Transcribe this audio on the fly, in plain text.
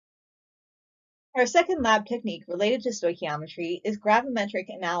Our second lab technique related to stoichiometry is gravimetric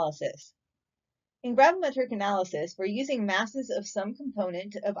analysis. In gravimetric analysis, we're using masses of some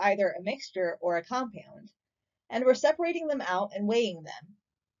component of either a mixture or a compound, and we're separating them out and weighing them.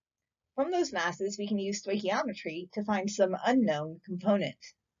 From those masses, we can use stoichiometry to find some unknown component.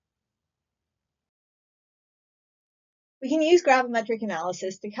 We can use gravimetric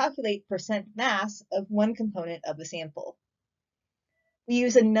analysis to calculate percent mass of one component of the sample. We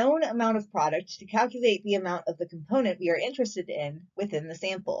use a known amount of product to calculate the amount of the component we are interested in within the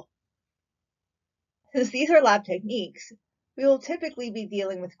sample. Since these are lab techniques, we will typically be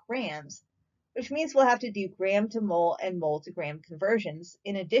dealing with grams, which means we'll have to do gram to mole and mole to gram conversions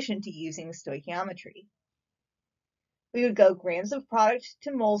in addition to using stoichiometry. We would go grams of product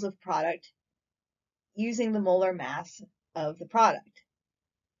to moles of product using the molar mass of the product.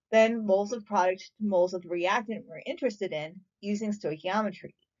 Then moles of product to moles of the reactant we're interested in using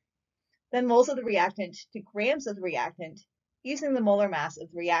stoichiometry. Then moles of the reactant to grams of the reactant using the molar mass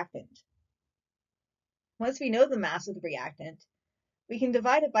of the reactant. Once we know the mass of the reactant, we can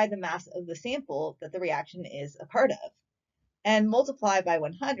divide it by the mass of the sample that the reaction is a part of, and multiply by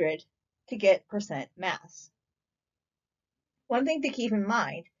 100 to get percent mass. One thing to keep in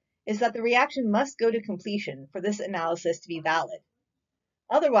mind is that the reaction must go to completion for this analysis to be valid.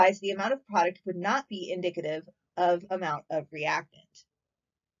 Otherwise, the amount of product would not be indicative of amount of reactant.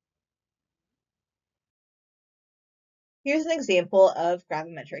 Here's an example of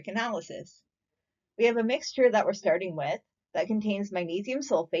gravimetric analysis. We have a mixture that we're starting with that contains magnesium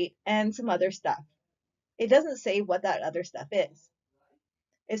sulfate and some other stuff. It doesn't say what that other stuff is.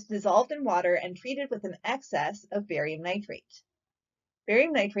 It's dissolved in water and treated with an excess of barium nitrate.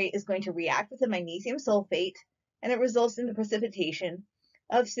 Barium nitrate is going to react with the magnesium sulfate, and it results in the precipitation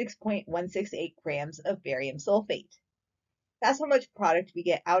of 6.168 grams of barium sulfate. That's how much product we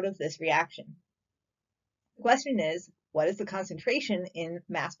get out of this reaction. The question is, what is the concentration in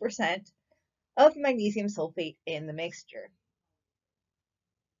mass percent of magnesium sulfate in the mixture?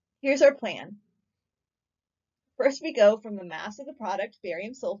 Here's our plan. First, we go from the mass of the product,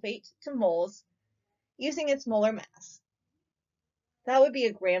 barium sulfate, to moles using its molar mass. That would be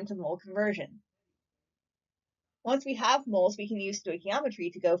a gram to mole conversion. Once we have moles, we can use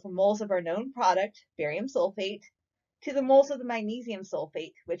stoichiometry to go from moles of our known product, barium sulfate, to the moles of the magnesium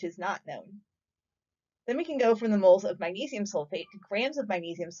sulfate, which is not known. Then we can go from the moles of magnesium sulfate to grams of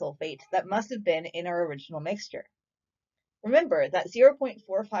magnesium sulfate that must have been in our original mixture. Remember that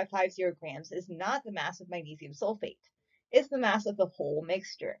 0.4550 grams is not the mass of magnesium sulfate. It's the mass of the whole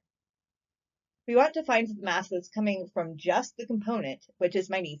mixture. We want to find the mass that's coming from just the component, which is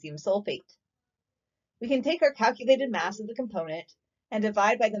magnesium sulfate. We can take our calculated mass of the component and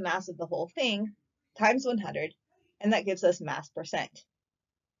divide by the mass of the whole thing times 100, and that gives us mass percent.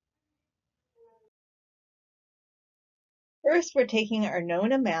 First, we're taking our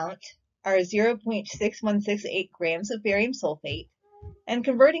known amount, our 0.6168 grams of barium sulfate, and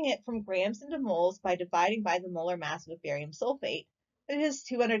converting it from grams into moles by dividing by the molar mass of barium sulfate, which is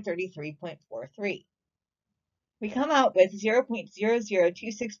 233.43. We come out with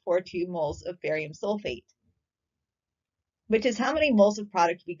 0.002642 moles of barium sulfate, which is how many moles of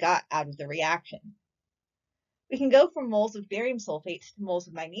product we got out of the reaction. We can go from moles of barium sulfate to moles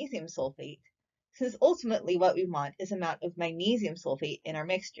of magnesium sulfate, since ultimately what we want is amount of magnesium sulfate in our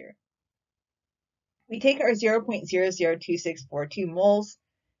mixture. We take our 0.002642 moles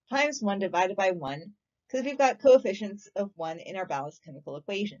times 1 divided by 1, because we've got coefficients of 1 in our balanced chemical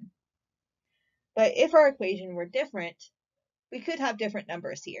equation. But if our equation were different, we could have different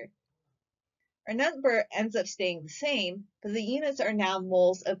numbers here. Our number ends up staying the same, but the units are now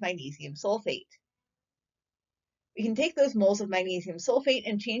moles of magnesium sulfate. We can take those moles of magnesium sulfate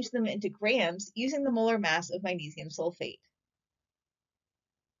and change them into grams using the molar mass of magnesium sulfate.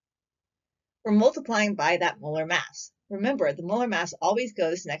 We're multiplying by that molar mass. Remember, the molar mass always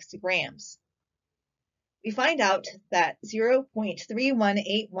goes next to grams. We find out that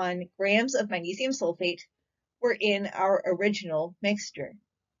 0.3181 grams of magnesium sulfate were in our original mixture.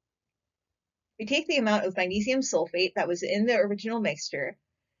 We take the amount of magnesium sulfate that was in the original mixture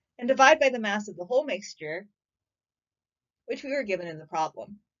and divide by the mass of the whole mixture, which we were given in the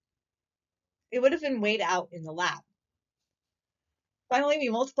problem. It would have been weighed out in the lab. Finally, we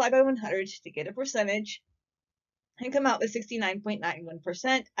multiply by 100 to get a percentage and come out with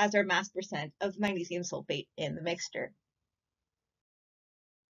 69.91% as our mass percent of magnesium sulfate in the mixture.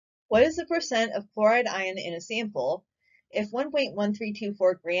 What is the percent of chloride ion in a sample if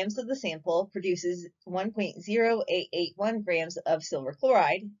 1.1324 grams of the sample produces 1.0881 grams of silver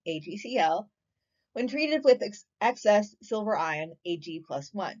chloride, AgCl, when treated with excess silver ion,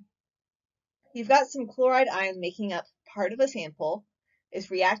 Ag+1? You've got some chloride ion making up part of a sample.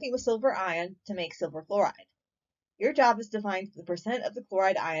 It's reacting with silver ion to make silver chloride. Your job is to find the percent of the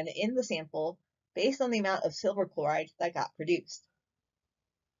chloride ion in the sample based on the amount of silver chloride that got produced.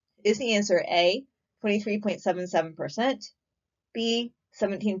 Is the answer A, 23.77%, B,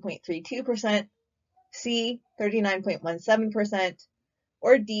 17.32%, C, 39.17%,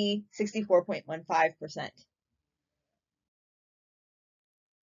 or D, 64.15%?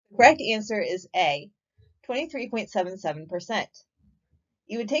 The correct answer is A, 23.77%.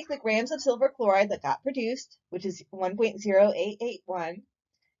 You would take the grams of silver chloride that got produced, which is 1.0881,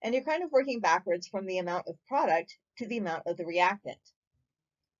 and you're kind of working backwards from the amount of product to the amount of the reactant.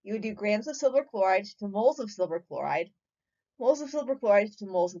 You would do grams of silver chloride to moles of silver chloride to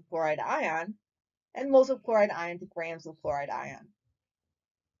moles of chloride ion, and moles of chloride ion to grams of chloride ion.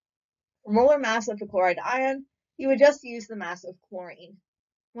 For molar mass of the chloride ion, you would just use the mass of chlorine.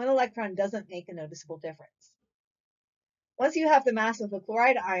 One electron doesn't make a noticeable difference. Once you have the mass of the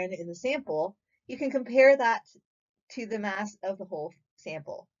chloride ion in the sample, you can compare that to the mass of the whole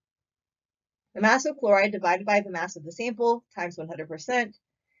sample. The mass of chloride divided by the mass of the sample times 100%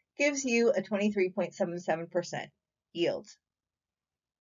 gives you a 23.77% yield.